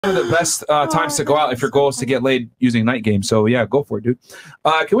One of the best times to go out if your goal is to get laid using night games. So yeah, go for it, dude.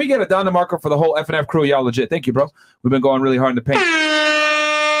 Can we get a down the marker for the whole FNF crew? Y'all legit. Thank you, bro. We've been going really hard in the paint.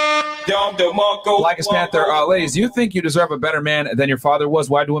 Blackest Panther, ladies, do you think you deserve a better man than your father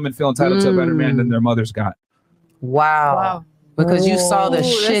was? Why do women feel entitled to a better man than their mothers got? Wow. Because you saw the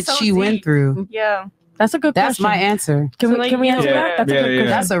shit so she deep. went through. Yeah. That's a good That's question. my answer. Can we answer that? That's a good question.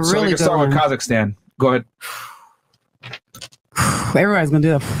 That's a So we really can good start one. with Kazakhstan. Go ahead. Everybody's gonna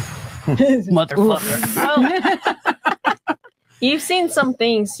do that. Motherfucker. Well, you've seen some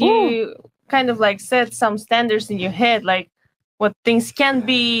things. You kind of like set some standards in your head, like what things can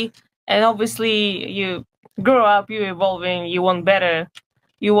be, and obviously you grow up, you evolving, you want better.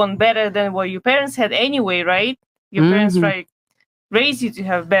 You want better than what your parents had anyway, right? Your parents raise you to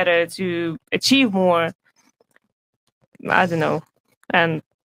have better, to achieve more. I don't know. And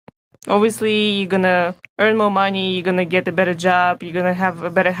obviously you're gonna earn more money, you're gonna get a better job, you're gonna have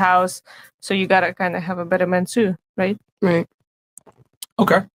a better house, so you gotta kind of have a better man too, right? Right.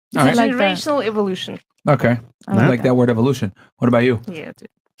 Okay. All right. Like generational evolution. Okay. I like that word evolution. What about you? Yeah. Dude.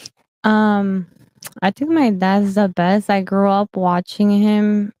 I think my dad's the best. I grew up watching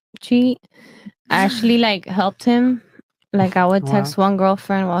him cheat. I actually like helped him. Like I would text one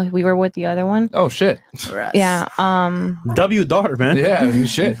girlfriend while we were with the other one. Oh shit. Yeah. W daughter, man. Yeah,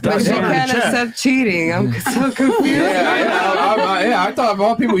 shit. But she can't accept cheating. I'm so confused. Yeah, I thought of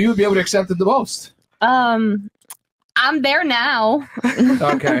all people you would be able to accept it the most. I'm there now.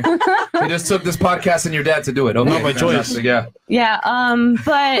 Okay. You just took this podcast and your dad to do it. Okay. Not by choice. Fantastic, yeah. Yeah.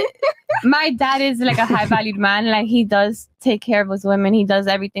 But my dad is like a high valued man. Like he does take care of his women. He does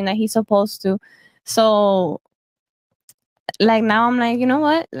everything that he's supposed to. So like now I'm like, you know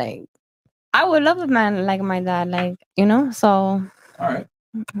what? Like I would love a man like my dad. Like, you know, so all right.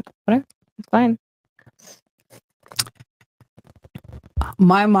 Whatever. It's fine.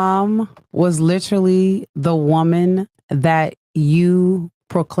 My mom was literally the woman that you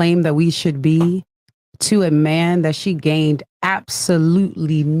proclaimed that we should be to a man that she gained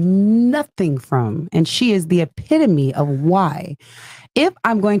absolutely nothing from. And she is the epitome of why. If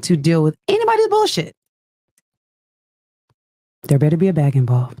I'm going to deal with anybody's bullshit, there better be a bag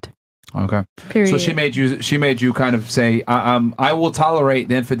involved. Okay. Period. So she made you kind of say, I will tolerate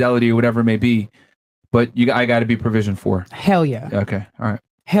the infidelity or whatever it may be, but I got to be provisioned for. Hell yeah. Okay. All right.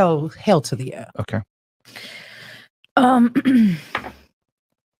 Hell to the yeah. Okay.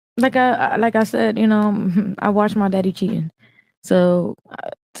 Like I said, you know, I watched my daddy cheating. So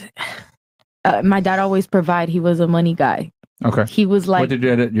my dad always provide. He was a money guy. Okay. He was like, what did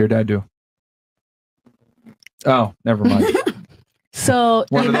your dad do? Oh, never mind. So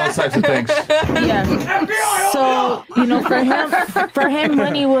one of those types of things. Yeah. So you know, for him,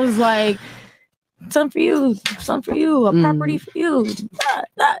 money was like some for you, a property for you,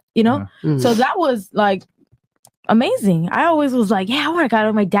 that you know. So that was like amazing. I always was like, yeah, I want to go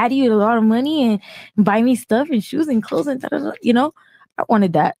to my daddy with a lot of money and buy me stuff and shoes and clothes and you know. I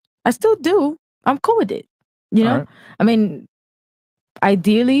wanted that. I still do. I'm cool with it. You know. Right. I mean,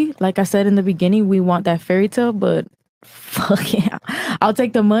 ideally, like I said in the beginning, we want that fairy tale, but fuck yeah, I'll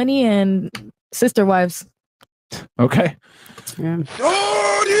take the money and sister wives. Okay. Yeah.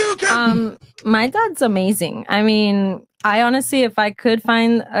 My dad's amazing. I mean, I honestly, if I could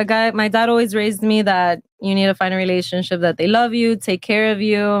find a guy, my dad always raised me that you need to find a relationship that they love you, take care of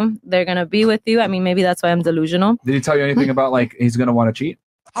you, they're gonna be with you. I mean, maybe that's why I'm delusional. Did he tell you anything about like he's gonna want to cheat?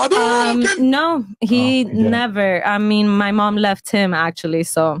 No, he never. I mean, my mom left him actually,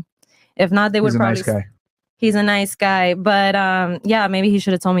 so if not, they would probably. He's a nice guy. He's a nice guy, but yeah, maybe he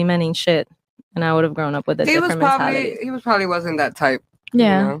should have told me men ain't shit, and I would have grown up with a different mentality. He probably wasn't that type.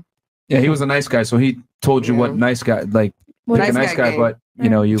 Yeah. You know? Yeah, he was a nice guy, so he told you what nice guy, like pick a nice guy, but you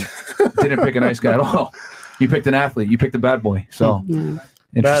know, you didn't pick a nice guy at all. You picked an athlete. You picked a bad boy. So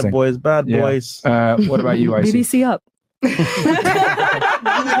bad boys. What about you, IC? BBC up.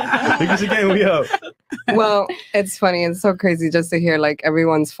 Because again, we up. Well, it's funny. It's so crazy just to hear like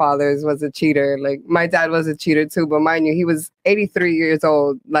everyone's fathers was a cheater. Like my dad was a cheater too, but mind you, he was 83 years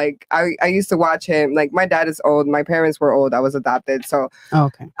old. Like I used to watch him. Like my dad is old. My parents were old. I was adopted. So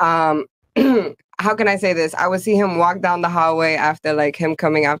okay. How can I say this? I would see him walk down the hallway after like him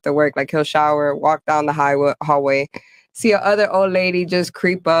coming after work. Like he'll shower, walk down the hallway, see a other old lady just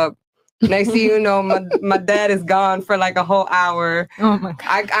creep up. Next thing you know, my dad is gone for like a whole hour. Oh my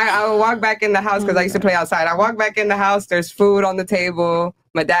God. I would walk back in the house because I used to play outside. I walk back in the house. There's food on the table.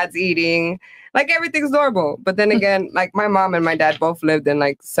 My dad's eating. Like everything's normal. But then again, like my mom and my dad both lived in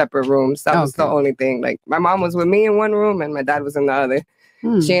like separate rooms. That was the only thing. Like my mom was with me in one room and my dad was in the other.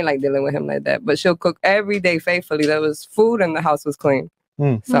 She ain't like dealing with him like that. But she'll cook every day faithfully. There was food and the house was clean.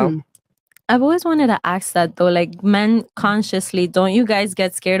 So I've always wanted to ask that though, like men consciously, don't you guys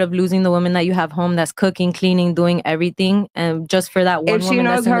get scared of losing the woman that you have home that's cooking, cleaning, doing everything, and just for that one if she woman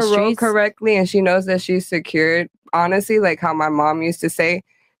knows that's in her the role streets? correctly and she knows that she's secured, honestly, like how my mom used to say,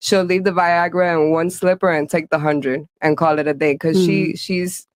 she'll leave the Viagra in one slipper and take the 100 and call it a day because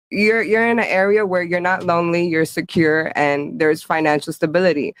you're in an area where you're not lonely, you're secure, and there's financial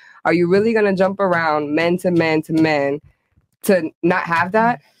stability. Are you really gonna jump around men to men to men to not have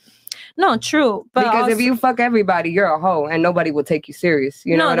that? No, true. But because also, if you fuck everybody, you're a hoe and nobody will take you serious.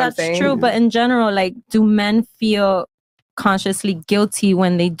 You know what I'm saying? No, that's true. But in general, like, do men feel consciously guilty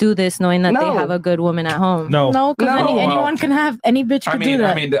when they do this, knowing that they have a good woman at home? No, because anyone can have, any bitch could do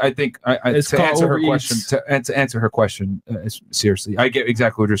that. I mean, I think to answer her question, to answer her question, seriously, I get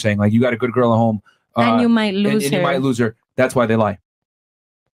exactly what you're saying. Like, you got a good girl at home, and you might lose her. And you might lose her. That's why they lie.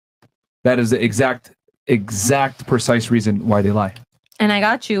 That is the exact, precise reason why they lie. And I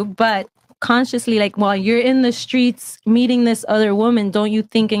got you, but consciously, like, while you're in the streets meeting this other woman, don't you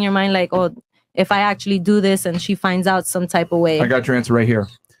think in your mind, like, oh, if I actually do this and she finds out some type of way? I got your answer right here.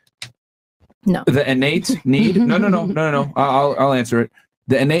 No. The innate need? No. I'll answer it.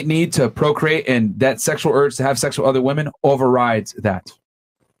 The innate need to procreate and that sexual urge to have sex with other women overrides that.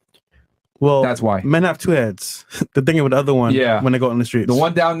 Well, that's why men have two heads. They're thinking with the other one when they go on the streets. The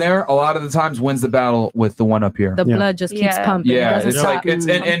one down there, a lot of the times, wins the battle with the one up here. The blood just keeps pumping. Yeah, it's like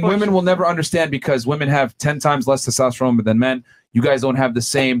and women will never understand because women have 10 times less testosterone than men. You guys don't have the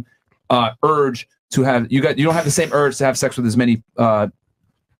same urge to have. You don't have the same urge to have sex with as many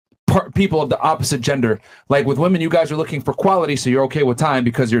people of the opposite gender. Like with women, you guys are looking for quality, so you're okay with time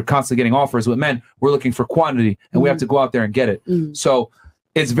because you're constantly getting offers. With men, we're looking for quantity, and we have to go out there and get it. So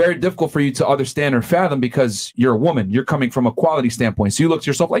it's very difficult for you to understand or fathom because you're a woman. You're coming from a quality standpoint. So you look to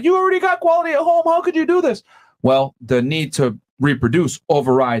yourself like, you already got quality at home. How could you do this? Well, the need to reproduce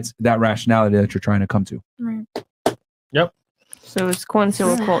overrides that rationality that you're trying to come to. Right. Yep. So it's quality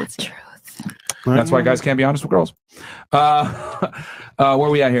over quality. That's why guys can't be honest with girls. Where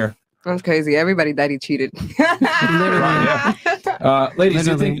we at here? That's crazy. Everybody daddy cheated. Ladies,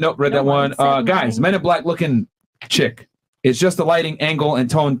 you think, nope, read that one. Guys, Men in Black looking chick. It's just the lighting angle and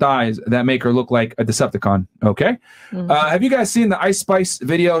toned thighs that make her look like a Decepticon. Okay. Have you guys seen the Ice Spice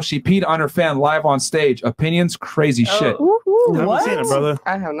video? She peed on her fan live on stage. Opinions, crazy shit. I haven't seen it, brother.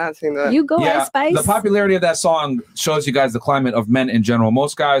 I have not seen that. You go, Ice Spice. The popularity of that song shows you guys the climate of men in general.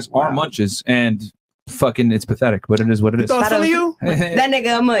 Most guys are munches, and fucking it's pathetic, but it is what it is. That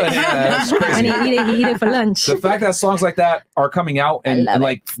nigga a munch. And he eat it for lunch. The fact that songs like that are coming out and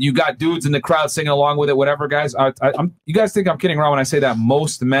like you got dudes in the crowd singing along with it, whatever, guys. You guys think I'm kidding around when I say that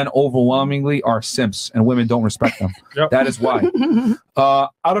most men overwhelmingly are simps and women don't respect them. That is why.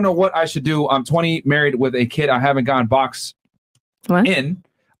 I don't know what I should do. I'm 20, married with a kid. I haven't gotten box in.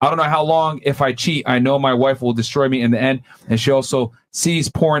 I don't know how long. If I cheat, I know my wife will destroy me in the end, and she also sees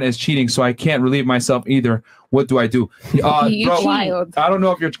porn as cheating, so I can't relieve myself either. What do I do? Bro, I don't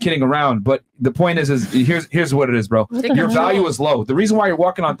know if you're kidding around, but the point is here's what it is, bro. Your value is low. The reason why you're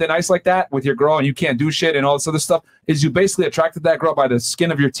walking on thin ice like that with your girl and you can't do shit and all this other stuff is you basically attracted that girl by the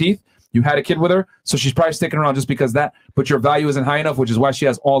skin of your teeth. You had a kid with her, so she's probably sticking around just because of that, but your value isn't high enough, which is why she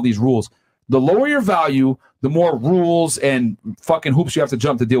has all these rules. The lower your value, the more rules and fucking hoops you have to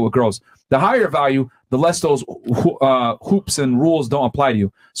jump to deal with girls. The higher value, the less those hoops and rules don't apply to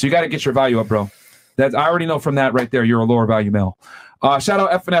you. So you got to get your value up, bro. I already know from that right there, you're a lower value male. Shout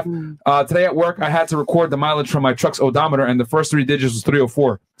out FNF. Today at work, I had to record the mileage from my truck's odometer, and the first 3 digits was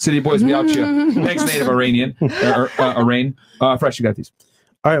 304. City boys, be out here. Thanks, Native Iranian. Fresh, you got these.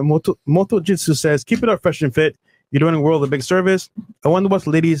 All right, Moto Jitsu says, keep it up, fresh and fit. You're doing the world a big service. I wonder what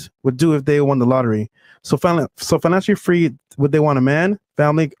ladies would do if they won the lottery. So financially free, would they want a man,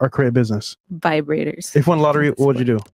 family, or create a business? Vibrators. If you won the lottery, what would you do?